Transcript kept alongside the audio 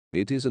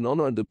It is an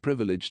honor and a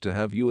privilege to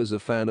have you as a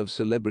fan of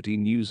celebrity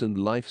news and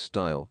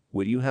lifestyle,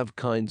 where you have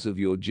kinds of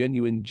your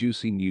genuine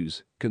juicy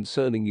news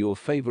concerning your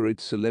favorite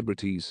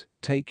celebrities.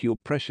 Take your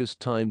precious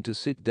time to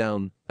sit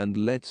down and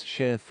let's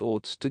share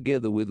thoughts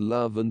together with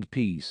love and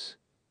peace.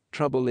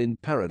 Trouble in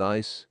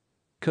Paradise.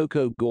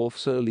 Coco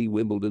Gauff's early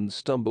Wimbledon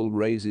stumble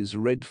raises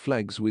red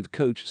flags with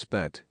coach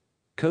spat.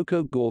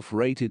 Coco Gauff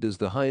rated as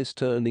the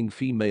highest-earning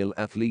female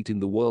athlete in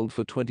the world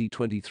for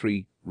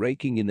 2023,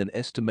 raking in an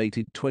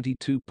estimated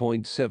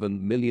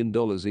 $22.7 million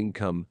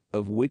income,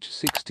 of which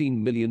 $16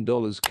 million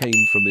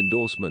came from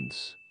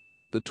endorsements.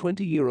 The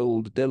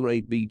 20-year-old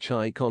Delray Beach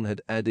icon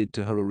had added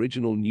to her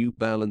original New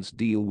Balance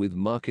deal with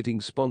marketing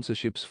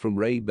sponsorships from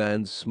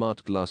Ray-Ban's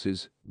smart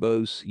glasses,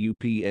 Bose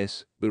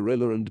UPS,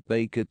 Barilla and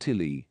Baker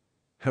Tilly.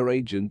 Her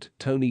agent,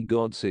 Tony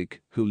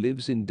Godsick, who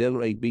lives in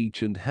Delray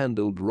Beach and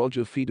handled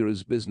Roger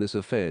Federer's business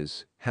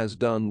affairs, has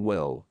done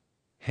well.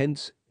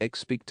 Hence,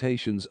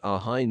 expectations are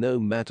high no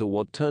matter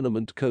what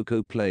tournament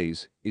Coco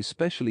plays,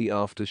 especially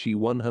after she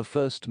won her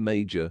first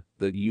major,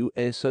 the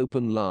US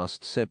Open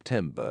last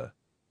September.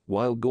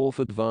 While Gauff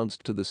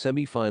advanced to the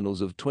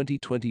semi-finals of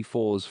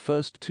 2024's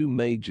first two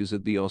majors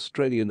at the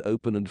Australian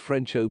Open and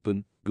French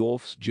Open,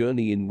 Gauff's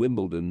journey in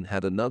Wimbledon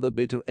had another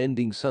bitter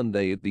ending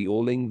Sunday at the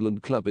All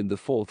England Club in the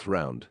fourth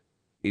round.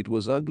 It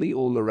was ugly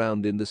all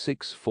around in the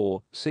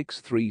 6-4,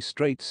 6-3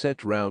 straight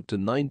set rout to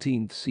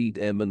 19th seed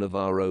Emma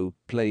Navarro,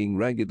 playing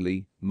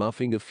raggedly,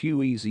 muffing a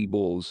few easy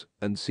balls,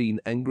 and seen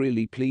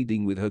angrily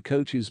pleading with her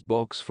coach's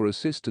box for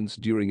assistance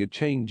during a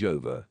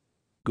changeover.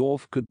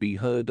 Gauff could be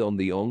heard on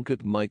the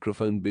on-court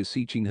microphone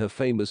beseeching her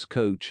famous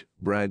coach,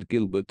 Brad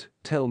Gilbert,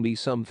 "Tell me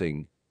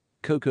something."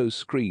 Coco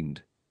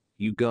screamed,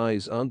 "You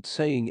guys aren't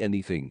saying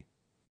anything."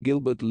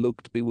 Gilbert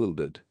looked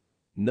bewildered.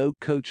 No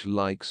coach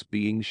likes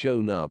being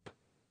shown up.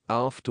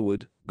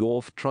 Afterward,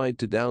 Gauff tried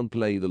to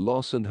downplay the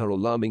loss and her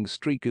alarming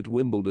streak at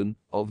Wimbledon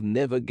of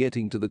never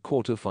getting to the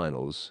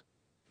quarterfinals.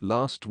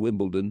 Last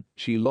Wimbledon,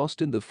 she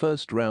lost in the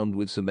first round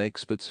with some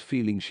experts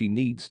feeling she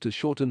needs to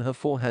shorten her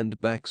forehand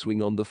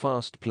backswing on the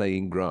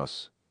fast-playing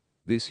grass.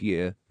 This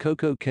year,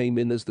 Coco came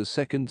in as the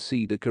second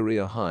seed, a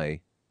career high.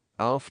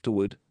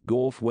 Afterward,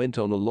 Gauff went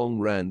on a long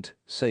rant,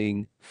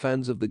 saying,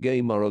 "Fans of the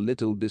game are a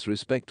little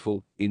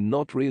disrespectful in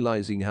not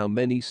realizing how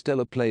many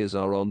stellar players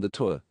are on the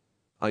tour.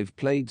 I've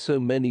played so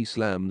many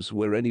slams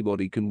where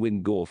anybody can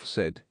win," Gauff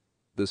said.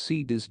 "The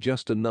seed is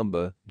just a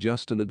number,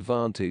 just an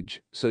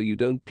advantage, so you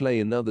don't play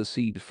another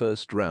seed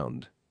first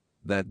round.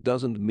 That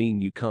doesn't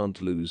mean you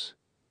can't lose.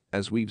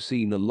 As we've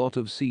seen a lot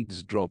of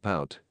seeds drop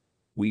out.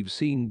 We've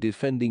seen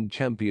defending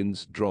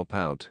champions drop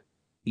out.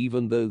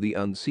 Even though the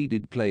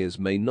unseeded players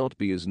may not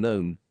be as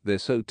known, they're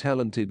so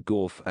talented,"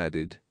 Gauff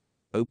added.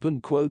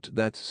 Open quote,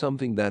 "That's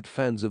something that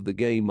fans of the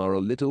game are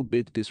a little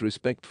bit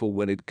disrespectful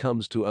when it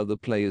comes to other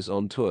players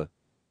on tour.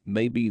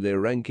 Maybe their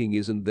ranking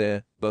isn't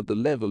there, but the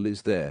level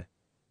is there.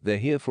 They're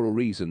here for a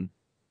reason.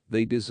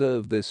 They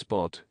deserve their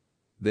spot.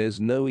 There's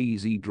no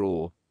easy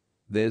draw.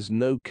 There's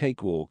no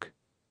cakewalk."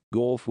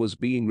 Gauff was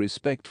being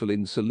respectful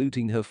in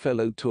saluting her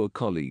fellow tour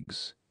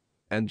colleagues.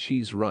 And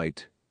she's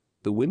right.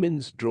 The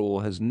women's draw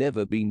has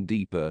never been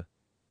deeper.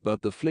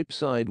 But the flip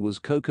side was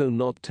Coco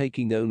not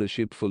taking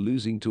ownership for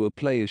losing to a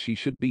player she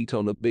should beat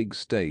on a big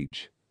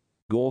stage.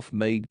 Gauff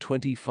made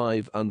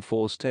 25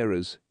 unforced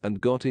errors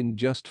and got in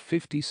just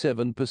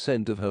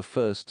 57% of her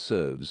first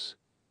serves.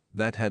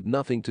 That had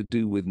nothing to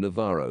do with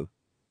Navarro.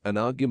 An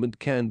argument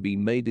can be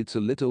made it's a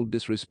little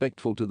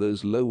disrespectful to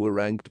those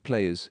lower-ranked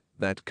players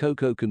that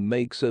Coco can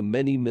make so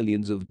many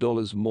millions of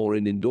dollars more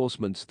in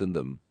endorsements than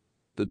them.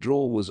 The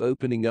draw was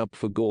opening up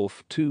for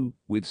Gauff too,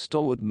 with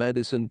stalwart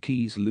Madison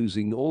Keys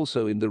losing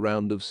also in the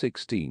round of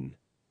 16.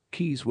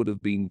 Keys would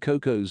have been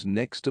Coco's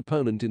next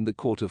opponent in the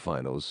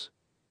quarterfinals.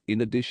 In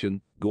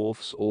addition,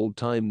 Gauff's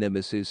all-time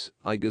nemesis,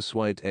 Iga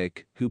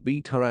Swiatek, who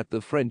beat her at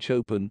the French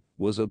Open,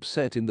 was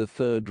upset in the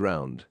third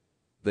round.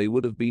 They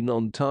would have been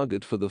on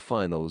target for the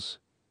finals.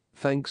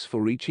 Thanks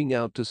for reaching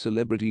out to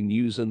Celebrity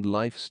News and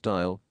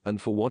Lifestyle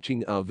and for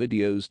watching our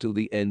videos till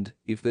the end.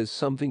 If there's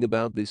something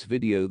about this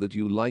video that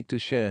you like to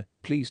share,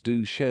 please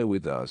do share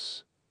with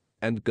us.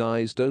 And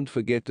guys, don't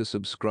forget to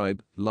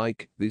subscribe,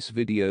 like this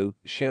video,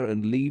 share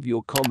and leave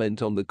your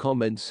comment on the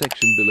comment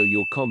section below.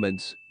 Your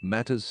comments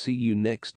matters. See you next